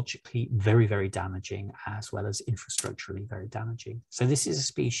ecologically very, very damaging as well as infrastructurally very damaging. So this is a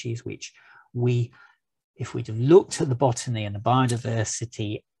species which if we'd have looked at the botany and the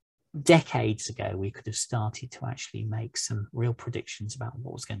biodiversity decades ago, we could have started to actually make some real predictions about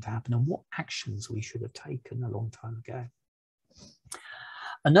what was going to happen and what actions we should have taken a long time ago.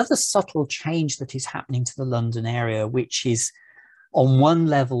 Another subtle change that is happening to the London area, which is on one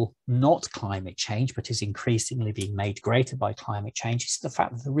level not climate change, but is increasingly being made greater by climate change, is the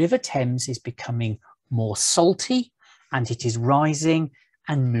fact that the River Thames is becoming more salty and it is rising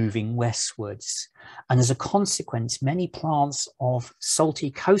and moving westwards. And as a consequence, many plants of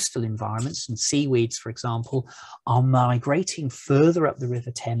salty coastal environments and seaweeds, for example, are migrating further up the River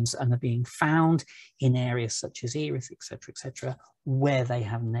Thames and are being found in areas such as Erith, etc., where they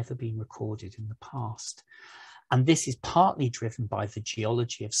have never been recorded in the past. And this is partly driven by the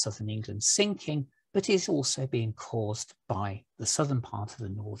geology of southern England sinking, but is also being caused by the southern part of the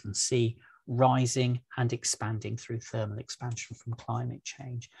Northern Sea rising and expanding through thermal expansion from climate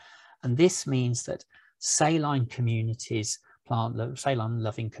change. And this means that saline communities,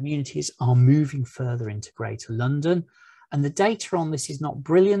 saline-loving communities, are moving further into Greater London. And the data on this is not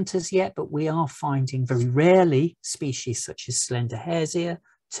brilliant as yet, but we are finding very rarely species such as slender hare's ear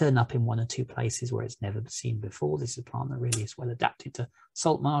turn up in one or two places where it's never been seen before. This is a plant that really is well adapted to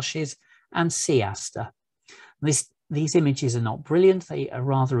salt marshes, and sea aster. These images are not brilliant. They are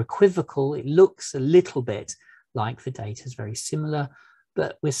rather equivocal. It looks a little bit like the data is very similar,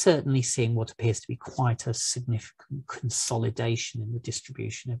 but we're certainly seeing what appears to be quite a significant consolidation in the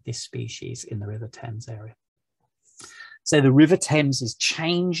distribution of this species in the River Thames area. So the River Thames is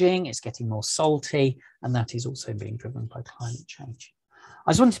changing, it's getting more salty, and that is also being driven by climate change.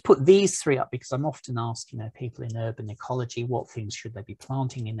 I just wanted to put these three up because I'm often asked, people in urban ecology, what things should they be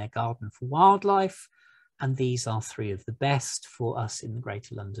planting in their garden for wildlife? And these are three of the best for us in the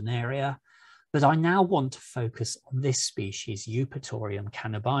Greater London area. But I now want to focus on this species, Eupatorium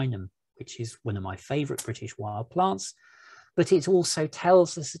cannabinum, which is one of my favourite British wild plants. But it also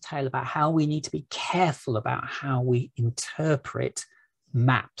tells us a tale about how we need to be careful about how we interpret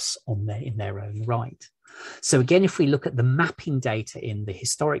maps in their own right. So again, if we look at the mapping data in the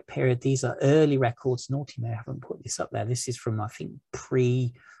historic period, these are early records. Naughty me, I haven't put this up there. This is from, I think,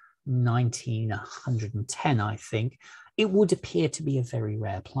 pre-1910, I think. It would appear to be a very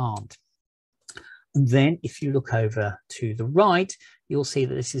rare plant. And then if you look over to the right, you'll see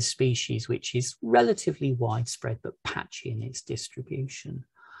that this is a species which is relatively widespread but patchy in its distribution.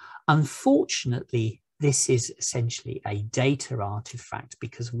 Unfortunately, this is essentially a data artifact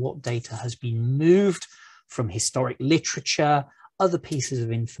because what data has been moved from historic literature, other pieces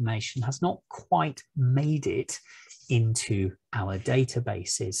of information, has not quite made it into our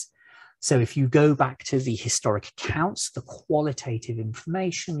databases. So if you go back to the historic accounts, the qualitative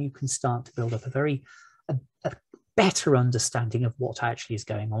information, you can start to build up a better understanding of what actually is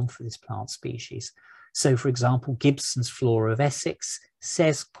going on for this plant species. So for example, Gibson's Flora of Essex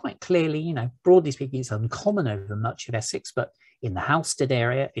says quite clearly, broadly speaking, it's uncommon over much of Essex, but in the Halstead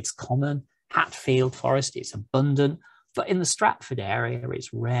area, it's common. Hatfield Forest, it's abundant, but in the Stratford area,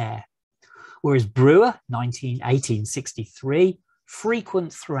 it's rare. Whereas Brewer, 1863,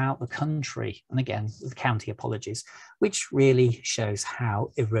 frequent throughout the country, and again, the county apologies, which really shows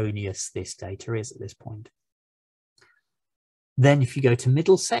how erroneous this data is at this point. Then if you go to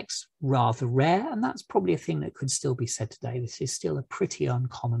Middlesex, rather rare, and that's probably a thing that could still be said today. This is still a pretty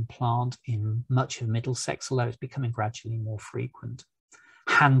uncommon plant in much of Middlesex, although it's becoming gradually more frequent.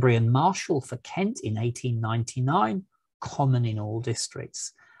 Hanbury and Marshall for Kent in 1899, common in all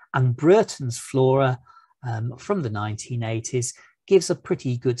districts. And Burton's Flora from the 1980s gives a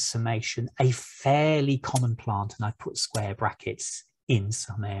pretty good summation, a fairly common plant, and I put square brackets in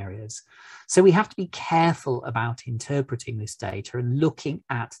some areas. So we have to be careful about interpreting this data, and looking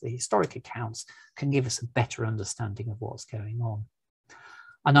at the historic accounts can give us a better understanding of what's going on.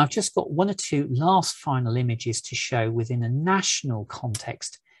 And I've just got one or two last final images to show within a national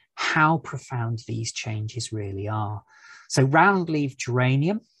context how profound these changes really are. So round-leaved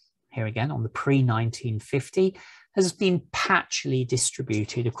geranium, here again on the pre-1950, has been patchily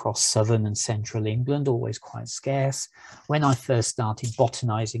distributed across southern and central England, always quite scarce. When I first started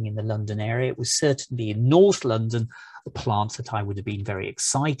botanizing in the London area, it was certainly in North London a plant that I would have been very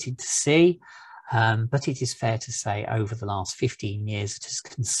excited to see. But it is fair to say over the last 15 years, it has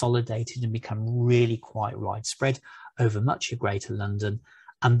consolidated and become really quite widespread over much of Greater London.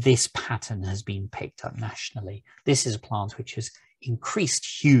 And this pattern has been picked up nationally. This is a plant which has increased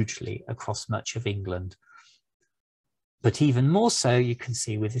hugely across much of England. But even more so, you can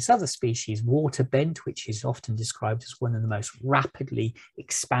see with this other species, water bent, which is often described as one of the most rapidly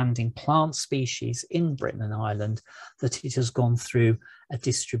expanding plant species in Britain and Ireland, that it has gone through a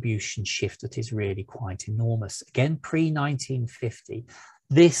distribution shift that is really quite enormous. Again, pre-1950,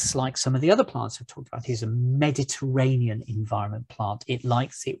 this, like some of the other plants I've talked about, is a Mediterranean environment plant. It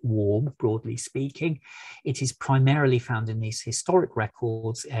likes it warm, broadly speaking. It is primarily found in these historic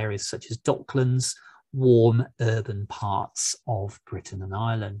records, areas such as Docklands, warm urban parts of Britain and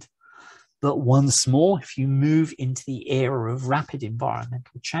Ireland. But once more, if you move into the era of rapid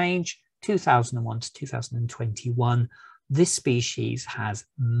environmental change, 2001 to 2021, this species has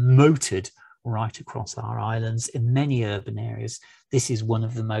motored right across our islands in many urban areas. This is one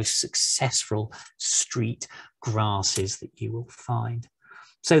of the most successful street grasses that you will find.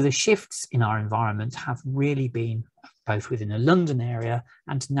 So the shifts in our environment have really been, both within a London area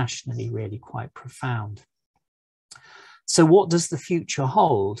and nationally, really quite profound. So what does the future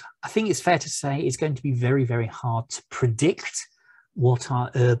hold? I think it's fair to say it's going to be very, very hard to predict what our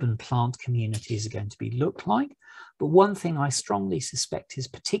urban plant communities are going to look like. But one thing I strongly suspect is,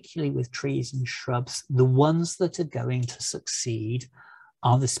 particularly with trees and shrubs, the ones that are going to succeed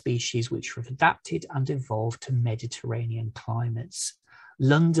are the species which have adapted and evolved to Mediterranean climates.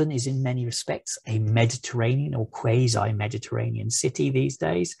 London is in many respects a Mediterranean or quasi-Mediterranean city these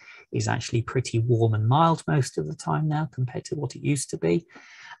days. It's actually pretty warm and mild most of the time now compared to what it used to be.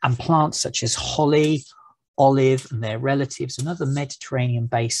 And plants such as holly, olive and their relatives and other Mediterranean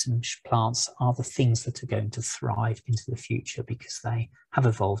basin plants are the things that are going to thrive into the future because they have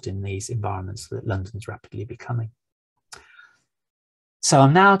evolved in these environments that London's rapidly becoming. So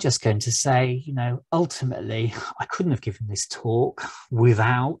I'm now just going to say, ultimately, I couldn't have given this talk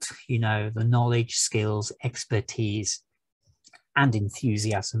without, the knowledge, skills, expertise, and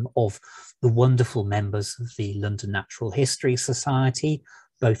enthusiasm of the wonderful members of the London Natural History Society,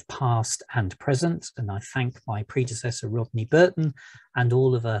 both past and present. And I thank my predecessor, Rodney Burton, and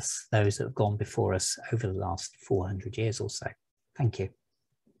all of us, those that have gone before us over the last 400 years or so. Thank you.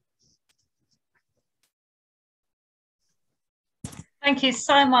 Thank you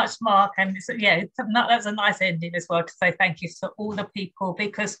so much, Mark. And yeah, that's a nice ending as well, to say thank you to all the people,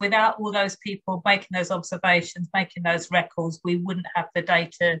 because without all those people making those observations, making those records, we wouldn't have the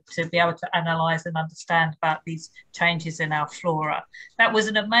data to be able to analyse and understand about these changes in our flora. That was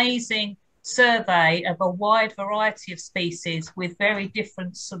an amazing survey of a wide variety of species with very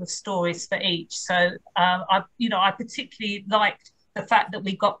different sort of stories for each. So I particularly liked the fact that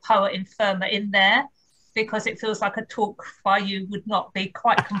we got Poa infirma in there, because it feels like a talk by you would not be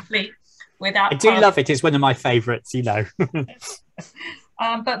quite complete without. I do love it. It's one of my favourites,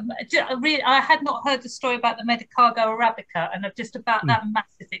 But really, I had not heard the story about the Medicago arabica and just about that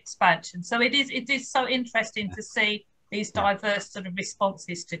massive expansion. So it is so interesting to see these diverse sort of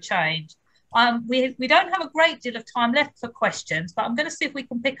responses to change. We don't have a great deal of time left for questions, but I'm going to see if we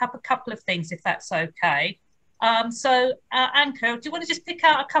can pick up a couple of things, if that's okay. So Anka, do you want to just pick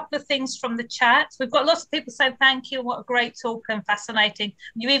out a couple of things from the chat? We've got lots of people saying thank you, what a great talk and fascinating.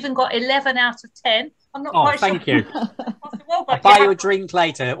 You even got 11 out of 10. I'm not quite sure. Thank you. I'll buy you a drink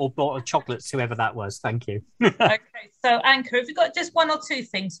later, or bought chocolates, whoever that was. Thank you. Okay, so Anka, have you got just one or two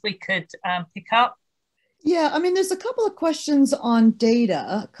things we could pick up? Yeah, I mean, there's a couple of questions on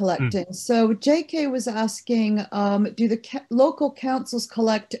data collecting. So JK was asking, do the local councils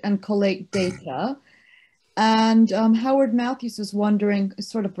collect and collate data? And Howard Matthews was wondering,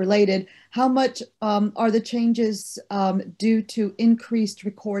 sort of related, how much are the changes due to increased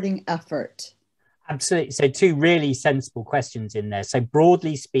recording effort? Absolutely. So two really sensible questions in there. So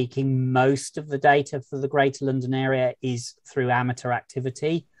broadly speaking, most of the data for the Greater London area is through amateur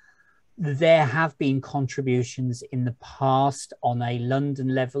activity. There have been contributions in the past on a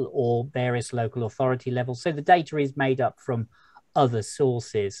London level or various local authority levels. So the data is made up from other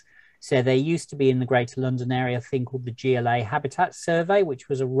sources. So there used to be in the Greater London area a thing called the GLA Habitat Survey, which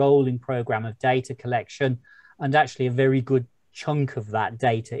was a rolling programme of data collection. And actually a very good chunk of that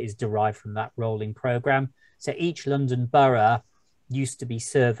data is derived from that rolling programme. So each London borough used to be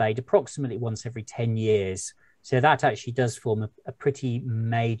surveyed approximately once every 10 years. So that actually does form a pretty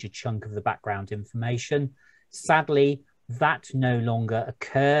major chunk of the background information. Sadly, that no longer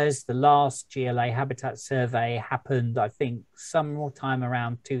occurs. The last GLA habitat survey happened, I think, sometime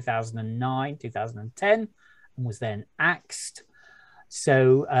around 2009, 2010, and was then axed.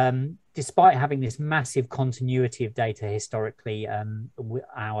 So despite having this massive continuity of data historically,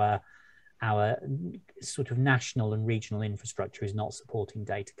 our sort of national and regional infrastructure is not supporting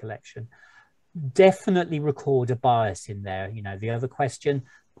data collection. Definitely record a bias in there. You know, the other question,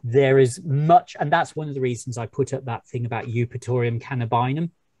 there is much, and that's one of the reasons I put up that thing about Eupatorium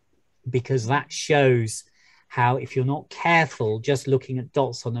cannabinum, because that shows how, if you're not careful, just looking at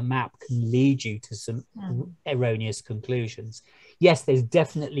dots on a map can lead you to some erroneous conclusions. Yes, there's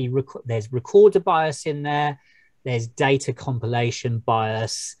definitely there's recorder bias in there, there's data compilation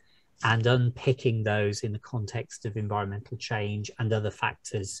bias, and unpicking those in the context of environmental change and other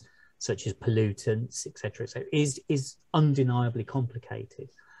factors such as pollutants, etc., is undeniably complicated.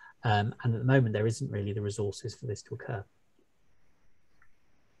 And at the moment, there isn't really the resources for this to occur.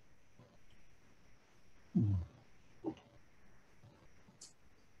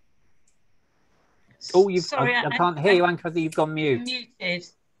 Oh, sorry, I can't hear you, Anka. You've gone mute. Muted.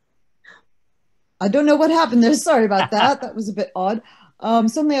 I don't know what happened there. Sorry about that. That was a bit odd.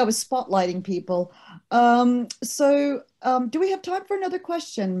 Suddenly I was spotlighting people. Do we have time for another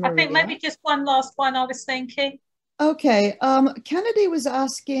question, Maria? I think maybe just one last one I was thinking. Okay. Kennedy was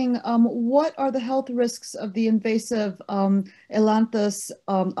asking, what are the health risks of the invasive Ailanthus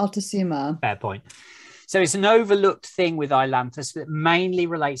altissima? Fair point. So it's an overlooked thing with Ailanthus that mainly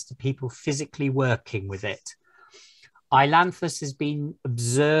relates to people physically working with it. Ailanthus has been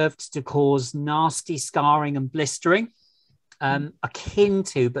observed to cause nasty scarring and blistering, akin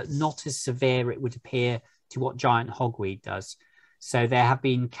to, but not as severe, it would appear, to what giant hogweed does. So there have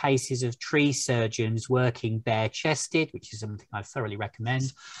been cases of tree surgeons working bare-chested, which is something I thoroughly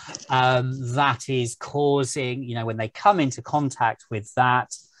recommend. That is causing, you know, when they come into contact with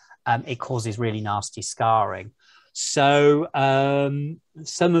that, it causes really nasty scarring. So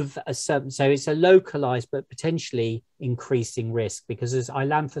so it's a localized but potentially increasing risk, because as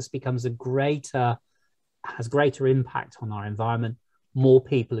Ailanthus becomes has greater impact on our environment, more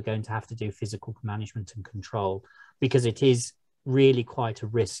people are going to have to do physical management and control, because it is really quite a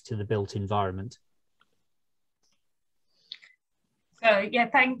risk to the built environment. So yeah,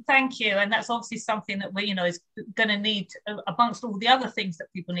 thank you, and that's obviously something that we, you know, is going to need, amongst all the other things that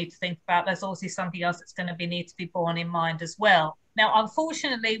people need to think about. There's obviously something else that's going to need to be borne in mind as well. Now,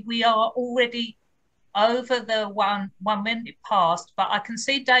 unfortunately, we are already over the one minute past, but I can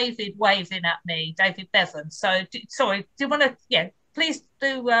see David waving at me, David Bevan. So sorry, do you want to? Yeah, please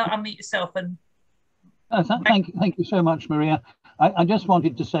do unmute yourself and. Thank you so much, Maria. I just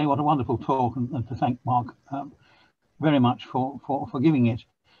wanted to say what a wonderful talk, and to thank Mark very much for giving it.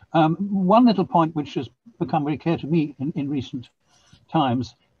 One little point which has become very clear to me in recent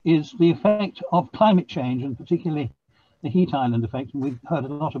times is the effect of climate change, and particularly the heat island effect. And we've heard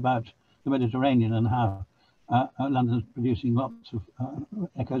a lot about the Mediterranean and how London is producing lots of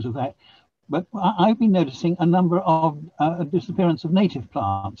echoes of that. But I've been noticing a number of disappearance of native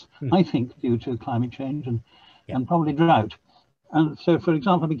plants, I think, due to climate change and probably drought. And so, for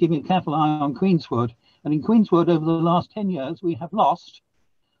example, I've been keeping a careful eye on Queenswood. And in Queenswood, over the last 10 years, we have lost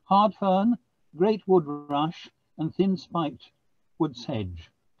hard fern, great wood rush, and thin spiked wood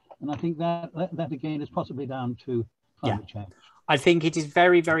sedge. And I think that again is possibly down to climate change. I think it is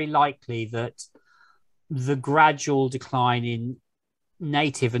very, very likely that the gradual decline in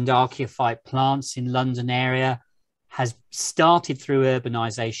native and archaeophyte plants in London area has started through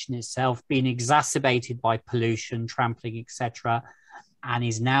urbanisation itself, been exacerbated by pollution, trampling, etc., and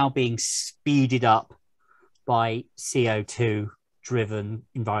is now being speeded up by CO2-driven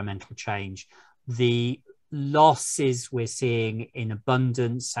environmental change. The losses we're seeing in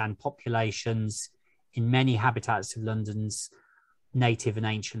abundance and populations in many habitats of London's native and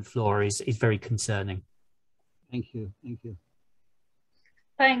ancient flora is very concerning. Thank you. Thank you.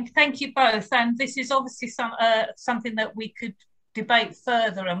 Thank you both. And this is obviously something that we could debate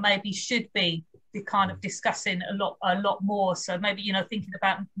further, and maybe should be kind of discussing a lot more. So maybe, you know, thinking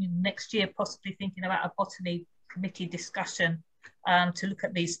about next year, possibly thinking about a botany committee discussion to look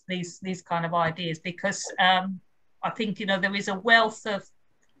at these kind of ideas, because I think, you know, there is a wealth of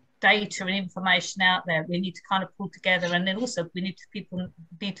data and information out there we need to kind of pull together, and then also people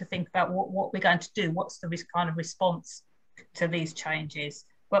need to think about what we're going to do, what's the kind of response to these changes.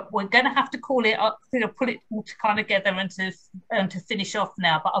 But we're going to have to call it up, you know, put it all together and to finish off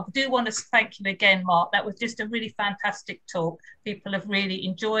now. But I do want to thank you again, Mark. That was just a really fantastic talk. People have really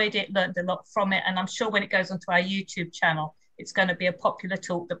enjoyed it, learned a lot from it, and I'm sure when it goes onto our YouTube channel, it's going to be a popular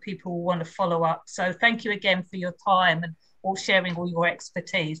talk that people will want to follow up. So thank you again for your time and all sharing all your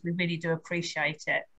expertise. We really do appreciate it.